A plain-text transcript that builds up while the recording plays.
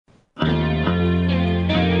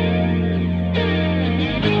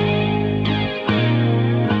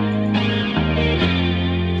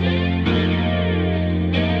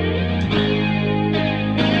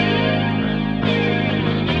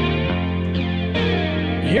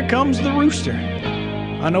here comes the rooster.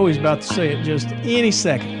 I know he's about to say it just any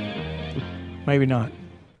second. Maybe not.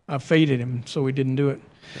 I faded him, so he didn't do it.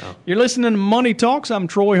 No. You're listening to Money Talks. I'm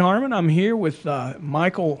Troy Harmon. I'm here with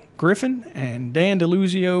Michael Griffin and Dan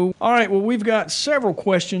DeLuzio. All right, well, we've got several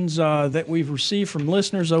questions that we've received from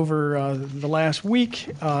listeners over the last week.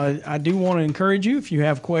 I do want to encourage you, if you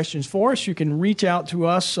have questions for us, you can reach out to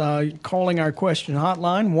us calling our question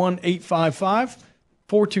hotline,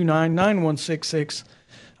 1-855-429-9166.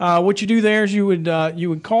 What you do there is you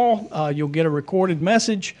would call. You'll get a recorded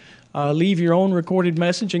message. Leave your own recorded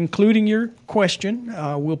message, including your question.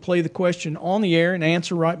 We'll play the question on the air and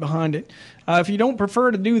answer right behind it. If you don't prefer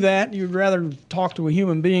to do that, you'd rather talk to a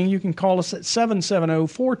human being, you can call us at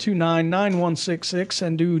 770-429-9166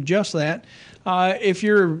 and do just that. If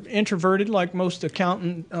you're introverted, like most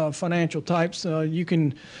accountant financial types, you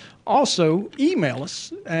can also email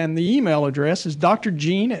us, and the email address is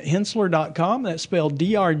drgene@henssler.com. That's spelled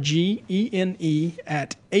DRGENE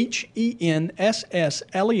at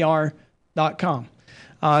HENSSLER.com.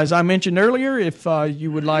 As I mentioned earlier, if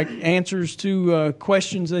you would like answers to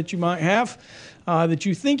questions that you might have that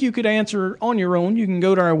you think you could answer on your own, you can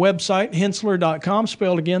go to our website, henssler.com,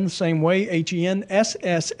 spelled again the same way,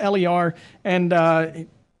 HENSSLER, and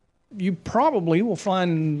you probably will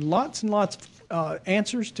find lots and lots of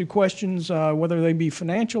answers to questions, whether they be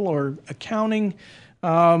financial or accounting.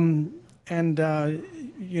 If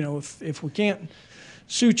we can't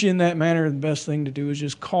suit you in that manner, the best thing to do is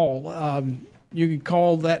just call. You can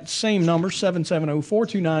call that same number,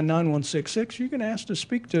 770-429-9166. You can ask to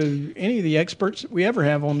speak to any of the experts that we ever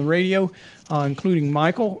have on the radio, including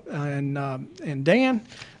Michael and Dan.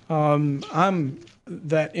 I'm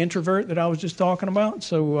that introvert that I was just talking about,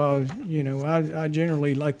 so I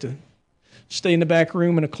generally like to stay in the back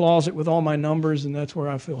room in a closet with all my numbers, and that's where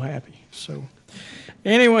I feel happy. So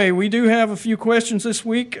anyway, we do have a few questions this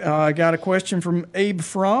week. I got a question from Abe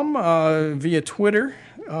Fromm via Twitter,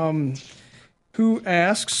 who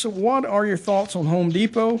asks, what are your thoughts on Home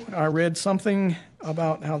Depot? I read something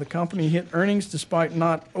about how the company hit earnings despite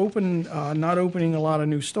not opening a lot of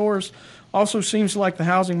new stores. Also seems like the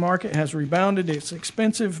housing market has rebounded. It's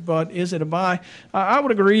expensive, but is it a buy? I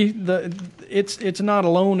would agree that it's not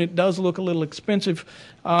alone. It does look a little expensive.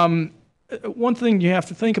 One thing you have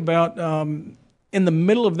to think about, in the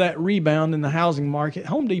middle of that rebound in the housing market,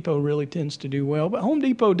 Home Depot really tends to do well. But Home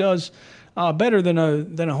Depot does better than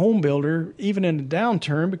a home builder, even in a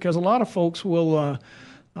downturn, because a lot of folks will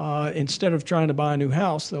instead of trying to buy a new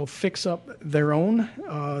house, they'll fix up their own,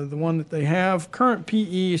 the one that they have. Current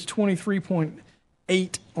PE is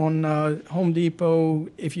 23.8 on Home Depot.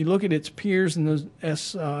 If you look at its peers in the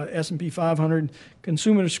S&P 500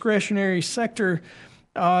 consumer discretionary sector,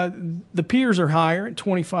 the peers are higher at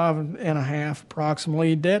 25.5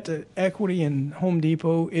 approximately. Debt to equity in Home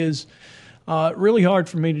Depot is really hard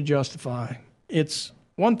for me to justify. It's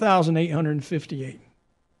 1,858.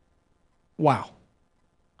 Wow.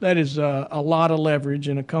 That is a lot of leverage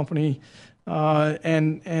in a company,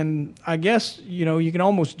 and I guess you can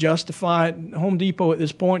almost justify it. Home Depot at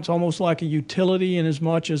this point is almost like a utility in as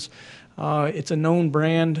much as it's a known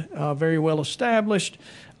brand, very well established.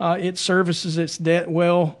 It services its debt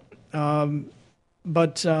well,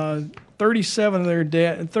 but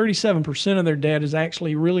 37% of their debt is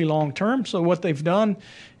actually really long term. So what they've done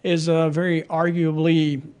is very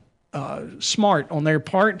arguably smart on their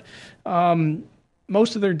part.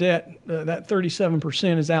 Most of their debt, that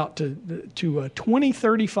 37%, is out to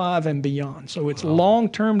 2035 and beyond. So it's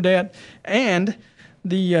long-term debt, and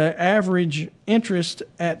the average interest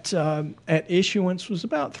at issuance was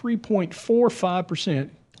about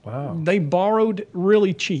 3.45%. Wow! They borrowed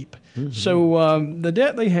really cheap. Mm-hmm. So the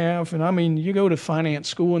debt they have, and I mean, you go to finance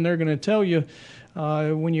school, and they're going to tell you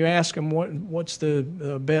when you ask them what's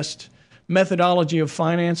the best methodology of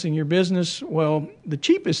financing your business, well, the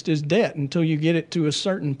cheapest is debt until you get it to a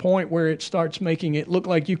certain point where it starts making it look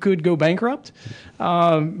like you could go bankrupt.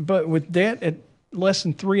 But with debt at less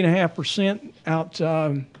than 3.5% out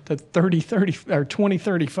to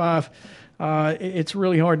 2035, it's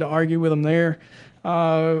really hard to argue with them there.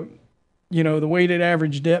 The weighted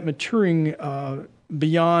average debt maturing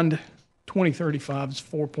beyond 2035 is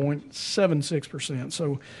 4.76%.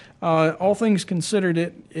 So, all things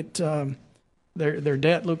considered, their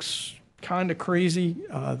debt looks kind of crazy.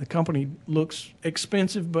 The company looks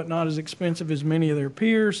expensive, but not as expensive as many of their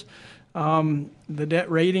peers. The debt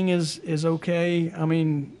rating is okay. I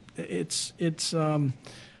mean, it's one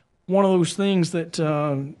of those things that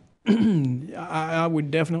I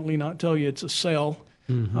would definitely not tell you it's a sell.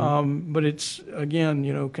 But it's, again,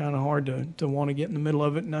 kind of hard to want to get in the middle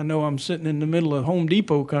of it. And I know I'm sitting in the middle of Home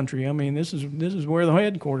Depot country. I mean, this is where the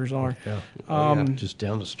headquarters are. Yeah, just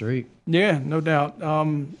down the street. Yeah, no doubt.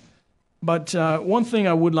 But one thing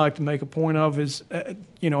I would like to make a point of is,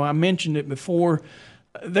 I mentioned it before,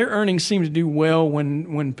 their earnings seem to do well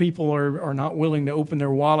when people are not willing to open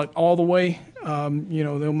their wallet all the way.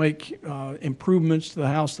 They'll make improvements to the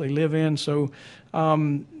house they live in. So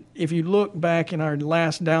if you look back in our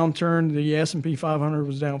last downturn, the S&P 500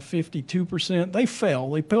 was down 52%. They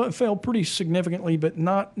fell. They fell pretty significantly, but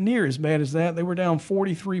not near as bad as that. They were down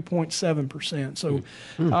 43.7%. So,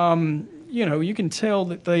 you can tell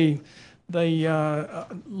that they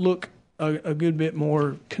look a good bit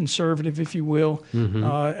more conservative, if you will,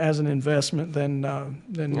 as an investment than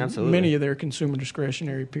many of their consumer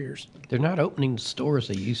discretionary peers. They're not opening the stores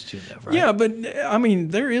they used to, though, right? Yeah, but I mean,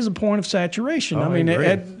 there is a point of saturation. Oh, I mean, I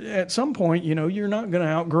agree. at some point, you're not going to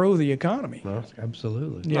outgrow the economy. No,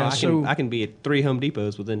 absolutely. Yeah, I can be at 3 Home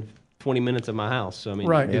Depots within 20 minutes of my house. So, I mean,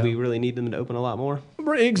 Right. do we really need them to open a lot more?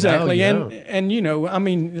 Exactly, No, and I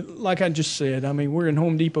mean, like I just said, I mean, we're in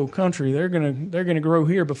Home Depot country. They're gonna grow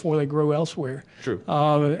here before they grow elsewhere. True.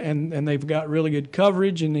 And they've got really good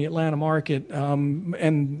coverage in the Atlanta market,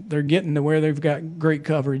 and they're getting to where they've got great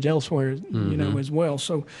coverage elsewhere, as well.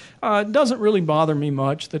 So it doesn't really bother me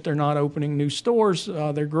much that they're not opening new stores.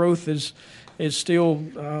 Their growth is still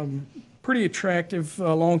pretty attractive.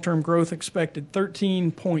 Long-term growth expected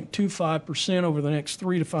 13.25% over the next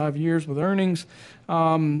 3 to 5 years with earnings.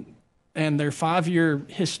 And their 5-year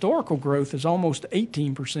historical growth is almost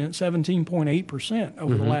 18%, 17.8%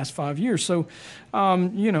 over the last 5 years. So,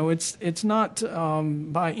 it's not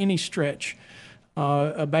by any stretch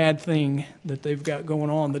a bad thing that they've got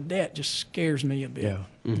going on. The debt just scares me a bit. Yeah.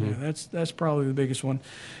 That's probably the biggest one.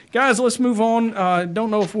 Guys, let's move on.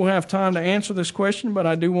 Don't know if we'll have time to answer this question, but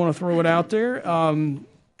I do want to throw it out there.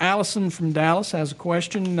 Allison from Dallas has a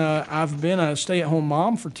question. I've been a stay-at-home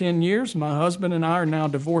mom for 10 years. My husband and I are now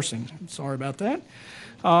divorcing. Sorry about that.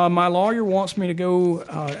 My lawyer wants me to go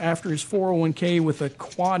after his 401k with a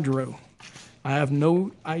Quadro. I have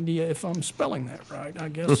no idea if I'm spelling that right. I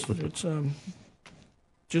guess it's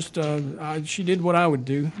she did what I would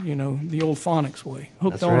do, the old phonics way.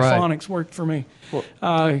 Hooked on right. phonics worked for me.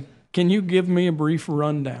 Can you give me a brief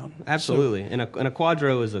rundown? Absolutely. And a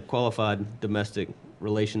Quadro is a qualified domestic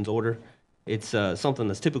relations order. It's something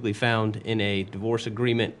that's typically found in a divorce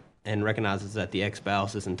agreement and recognizes that the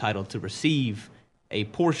ex-spouse is entitled to receive a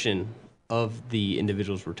portion of the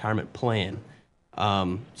individual's retirement plan.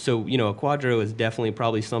 So, a Quadro is definitely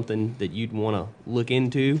probably something that you'd want to look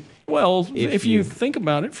into. Well, if you think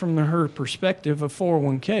about it from her perspective, a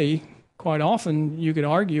 401k, quite often you could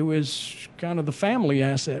argue is kind of the family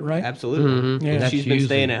asset, right? Absolutely. Yeah. And she's been That's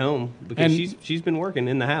staying at home because And- she's been working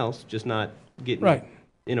in the house, just not getting Right.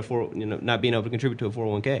 in a not being able to contribute to a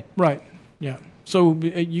 401k. Right, yeah. So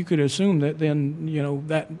you could assume that then,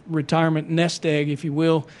 that retirement nest egg, if you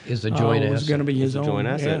will, Is a joint was asset. going to be his It's a own. joint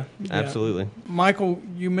asset. Yeah. Absolutely. Michael,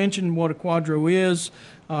 you mentioned what a Quadro is.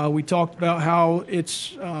 We talked about how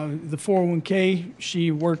it's the 401k.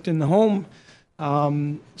 She worked in the home.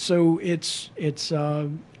 So it's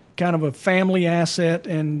kind of a family asset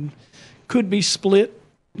and could be split.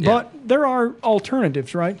 Yeah. But there are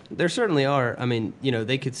alternatives, right? There certainly are. I mean,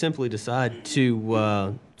 they could simply decide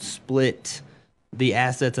to split the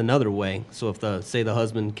assets another way. So if say the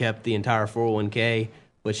husband kept the entire 401k,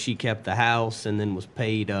 but she kept the house and then was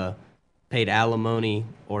paid alimony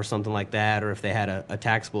or something like that, or if they had a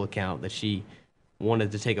taxable account that she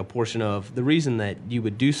wanted to take a portion of. The reason that you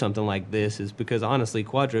would do something like this is because honestly,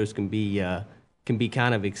 Quadros can be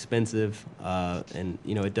kind of expensive, and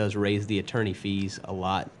it does raise the attorney fees a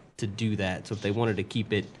lot to do that. So if they wanted to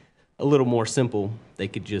keep it a little more simple, they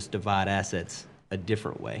could just divide assets a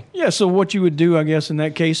different way. Yeah, so what you would do, I guess, in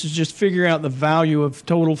that case is just figure out the value of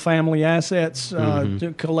total family assets,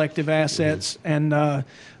 collective assets, and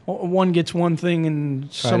one gets one thing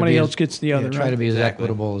and somebody else gets the other. Try right? to be as Exactly.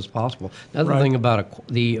 equitable as possible. Another Right. thing about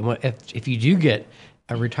if you do get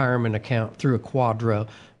a retirement account through a Quadro,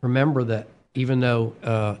 remember that even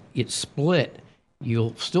though it's split,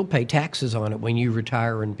 you'll still pay taxes on it when you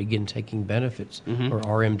retire and begin taking benefits or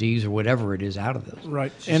RMDs or whatever it is out of those.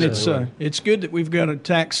 Right, and it's good that we've got a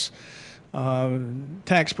tax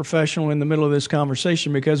professional in the middle of this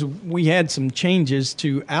conversation because we had some changes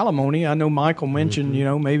to alimony. I know Michael mentioned,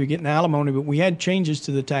 maybe getting alimony, but we had changes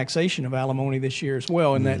to the taxation of alimony this year as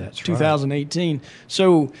well in that That's 2018.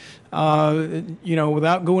 So,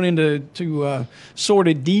 without going into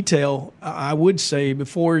sordid detail, I would say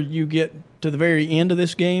before you get to the very end of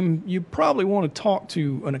this game, you probably want to talk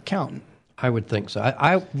to an accountant. I would think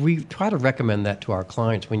so. We try to recommend that to our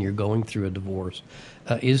clients when you're going through a divorce,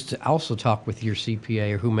 is to also talk with your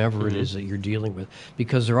CPA or whomever it is that you're dealing with,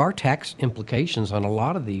 because there are tax implications on a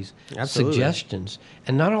lot of these Absolutely. suggestions,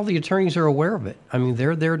 and not all the attorneys are aware of it. I mean,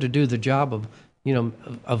 they're there to do the job of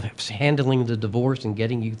of handling the divorce and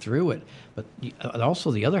getting you through it. But also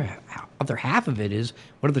the other half of it is,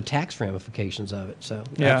 what are the tax ramifications of it? So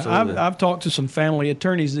Yeah, Absolutely. I've talked to some family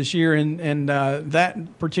attorneys this year, and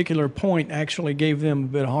that particular point actually gave them a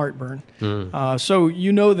bit of heartburn. So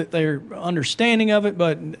you know that they're understanding of it,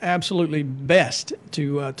 but absolutely best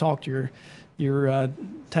to talk to your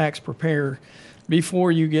tax preparer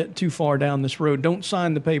before you get too far down this road. Don't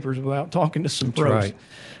sign the papers without talking to some pros. right.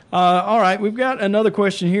 All right, we've got another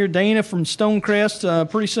question here. Dana from Stonecrest.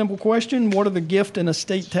 Pretty simple question. What are the gift and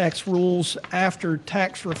estate tax rules after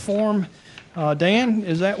tax reform? Dan,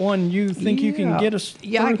 is that one you think you can get us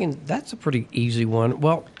Yeah, I through? can. That's a pretty easy one.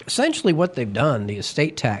 Well, essentially, what they've done, the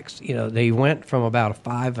estate tax, they went from about a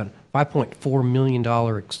 $5.4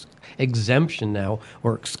 million exemption now,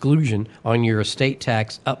 or exclusion on your estate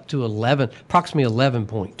tax, up to approximately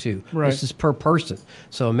 11.2. Right. This is per person.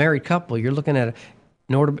 So a married couple, you're looking at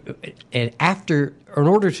in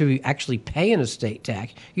order to actually pay an estate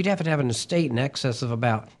tax, you'd have to have an estate in excess of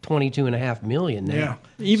about $22.5 million now. Yeah.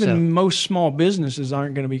 Even most small businesses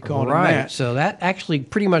aren't going to be caught in Right. that. So that actually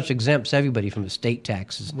pretty much exempts everybody from estate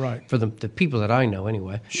taxes. Right. For the people that I know,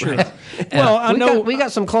 anyway. Sure. Well, I know we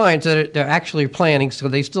got some clients that they're actually planning, so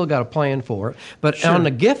they still got a plan for it. But on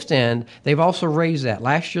the gift end, they've also raised that.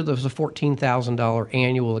 Last year there was a $14,000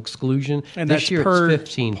 annual exclusion. And this that's year per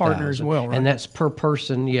it's $15,000 partner as well, right? And that's per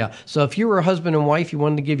person. Yeah. So if you were a husband and wife, you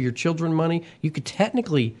wanted to give your children money, you could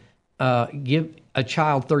technically give a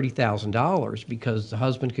child $30,000, because the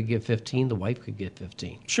husband could give 15, the wife could give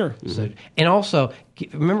 15. Sure. So, and also,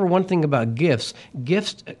 remember one thing about gifts.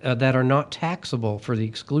 Gifts that are not taxable for the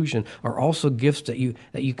exclusion are also gifts that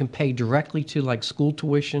you can pay directly to, like school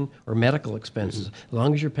tuition or medical expenses. As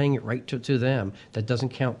long as you're paying it right to them, that doesn't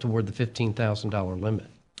count toward the $15,000 limit.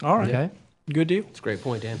 All right. Okay? Good deal. That's a great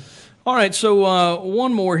point, Dan. All right, so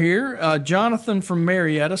one more here. Jonathan from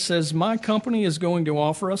Marietta says, my company is going to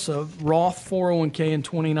offer us a Roth 401k in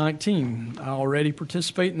 2019. I already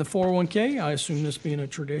participate in the 401k, I assume this being a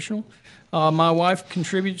traditional. My wife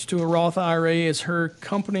contributes to a Roth IRA as her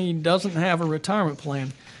company doesn't have a retirement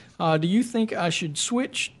plan. Do you think I should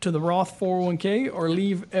switch to the Roth 401k or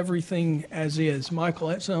leave everything as is? Michael,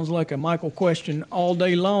 that sounds like a Michael question all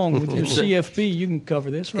day long. With your CFP, you can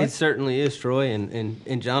cover this, right? It certainly is, Troy.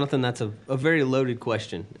 And Jonathan, that's a very loaded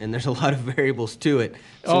question, and there's a lot of variables to it.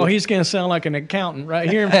 So, He's going to sound like an accountant right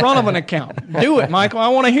here in front of an accountant. Do it, Michael. I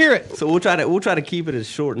want to hear it. so we'll try to keep it as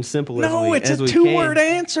short and simple as No, we it's as a we two-word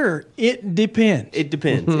can. answer. It depends. It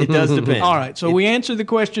depends. It does depend. All right, so we answered the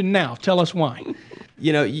question now. Tell us why.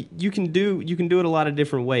 You can do it a lot of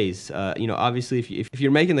different ways. Obviously, if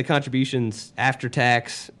you're making the contributions after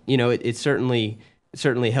tax, it certainly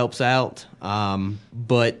helps out.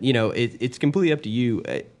 But it's completely up to you.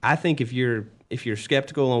 I think if you're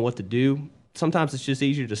skeptical on what to do, sometimes it's just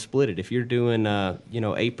easier to split it. If you're doing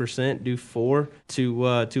 8%, do 4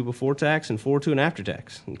 to before tax and 4 to an after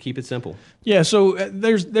tax, and keep it simple. Yeah, so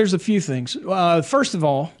there's a few things. First of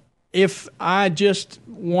all, if I just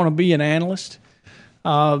want to be an analyst,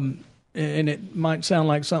 and it might sound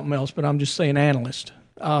like something else, but I'm just saying analyst.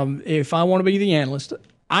 If I want to be the analyst,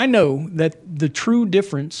 I know that the true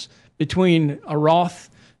difference between a Roth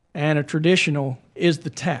and a traditional is the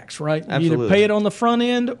tax, right? You Absolutely. either pay it on the front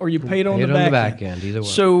end or you pay it on Pay the it on the back back end, either way.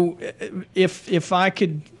 So if I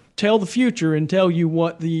could tell the future and tell you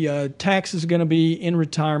what the tax is going to be in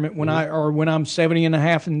retirement when when I'm 70 and a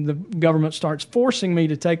half and the government starts forcing me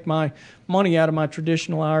to take my money out of my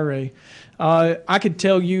traditional IRA, I could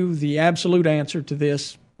tell you the absolute answer to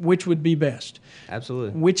this, which would be best.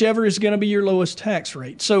 Absolutely. Whichever is going to be your lowest tax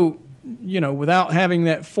rate. So, without having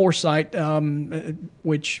that foresight,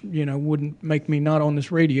 which, wouldn't make me not on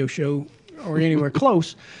this radio show or anywhere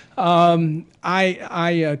close,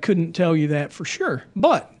 I couldn't tell you that for sure.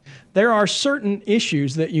 But there are certain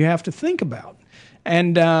issues that you have to think about.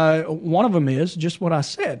 And one of them is just what I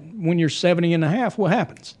said. When you're 70 and a half, what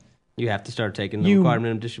happens? You have to start taking the You required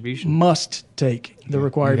minimum distribution. Must take the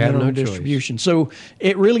required you have minimum no choice. distribution. So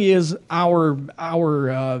it really is our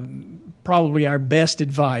probably our best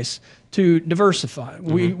advice to diversify.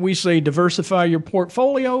 We say diversify your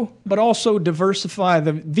portfolio, but also diversify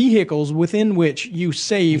the vehicles within which you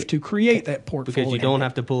save to create that portfolio. Because you don't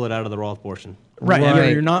have to pull it out of the Roth portion.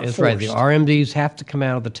 Right, you're not That's forced. right. The RMDs have to come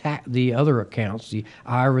out of the other accounts. The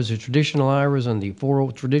IRAs, the traditional IRAs, and the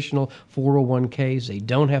traditional 401ks. They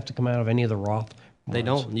don't have to come out of any of the Roth They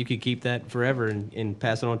don't. You could keep that forever and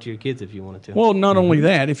pass it on to your kids if you wanted to. Well, not only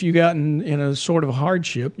that, if you got in a sort of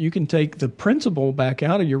hardship, you can take the principal back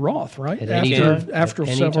out of your Roth, right? At any time. After At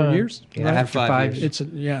any several time. years. Yeah, right? after 5 years.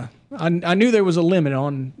 Yeah. I knew there was a limit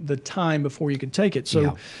on the time before you could take it.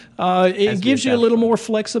 So it gives you a little more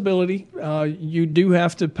flexibility. You do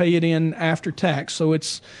have to pay it in after tax. So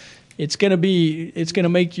it's going to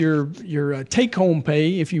make your take home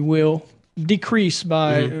pay, if you will, decrease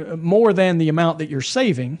by more than the amount that you're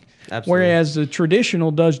saving. Absolutely. Whereas the traditional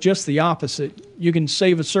does just the opposite. You can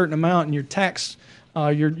save a certain amount and your tax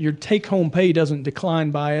your take-home pay doesn't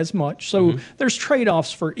decline by as much. So there's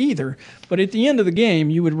trade-offs for either. But at the end of the game,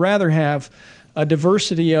 you would rather have a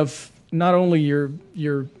diversity of not only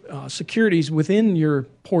your securities within your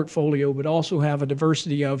portfolio, but also have a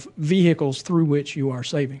diversity of vehicles through which you are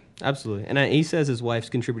saving. Absolutely. And he says his wife's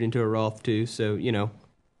contributing to a Roth too. So,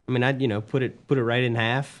 I'd, put it right in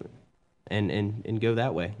half and go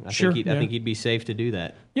that way. I think he'd be safe to do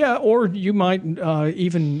that. Yeah, or you might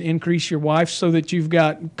even increase your wife so that you've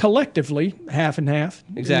got collectively half and half.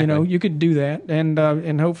 Exactly. You could do that,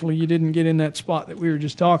 and hopefully you didn't get in that spot that we were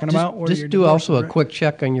just talking about. Where Just you're do also a divorced, quick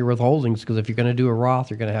check on your withholdings, because if you're going to do a Roth,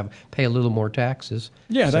 you're going to pay a little more taxes.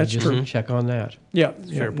 Yeah, so that's just true. Check on that. Yeah,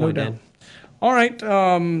 Fair point, no doubt. Dan. All right,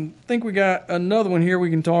 think we got another one here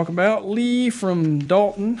we can talk about. Lee from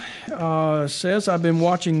Dalton says, I've been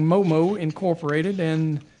watching Momo Incorporated,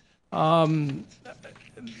 and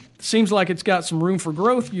seems like it's got some room for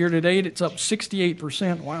growth. Year to date, it's up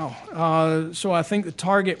 68%. Wow. So I think the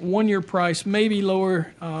target one-year price may be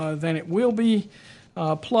lower than it will be.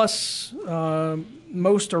 Plus,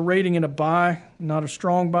 most are rating it a buy, not a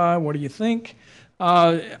strong buy. What do you think?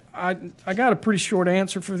 I got a pretty short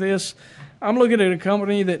answer for this. I'm looking at a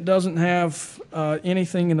company that doesn't have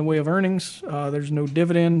anything in the way of earnings. There's no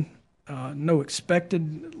dividend, no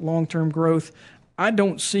expected long-term growth. I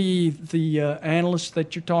don't see the analysts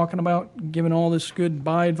that you're talking about giving all this good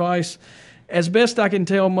buy advice. As best I can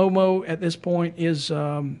tell, Momo at this point is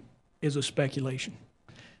a speculation.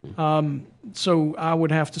 So I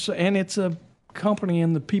would have to say, and it's a company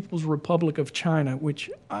in the People's Republic of China, which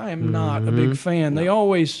I am not a big fan. They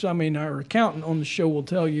always, our accountant on the show will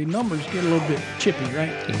tell you numbers get a little bit chippy, right?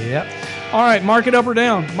 Yep. All right, mark it up or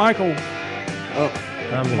down. Michael,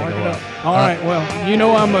 I'm going mark to it go up. up. All right,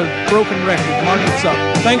 well, I'm a broken record. Mark it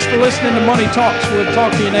up. Thanks for listening to Money Talks. We'll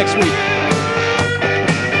talk to you next week.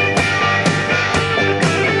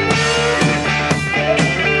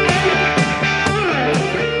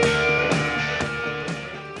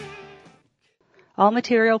 All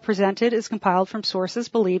material presented is compiled from sources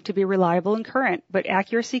believed to be reliable and current, but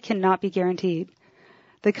accuracy cannot be guaranteed.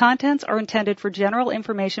 The contents are intended for general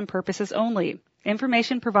information purposes only.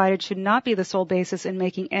 Information provided should not be the sole basis in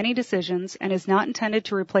making any decisions and is not intended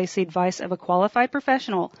to replace the advice of a qualified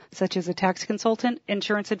professional, such as a tax consultant,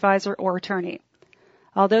 insurance advisor, or attorney.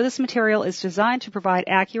 Although this material is designed to provide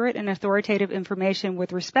accurate and authoritative information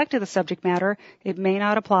with respect to the subject matter, it may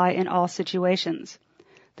not apply in all situations.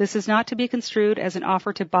 This is not to be construed as an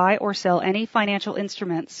offer to buy or sell any financial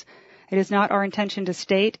instruments. It is not our intention to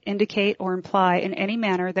state, indicate, or imply in any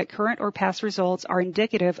manner that current or past results are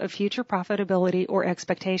indicative of future profitability or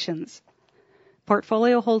expectations.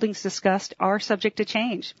 Portfolio holdings discussed are subject to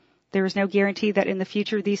change. There is no guarantee that in the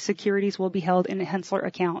future these securities will be held in Henssler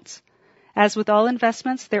accounts. As with all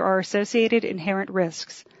investments, there are associated inherent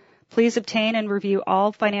risks. Please obtain and review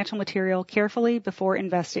all financial material carefully before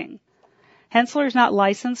investing. Henssler is not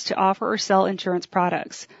licensed to offer or sell insurance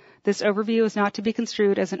products. This overview is not to be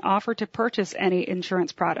construed as an offer to purchase any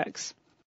insurance products.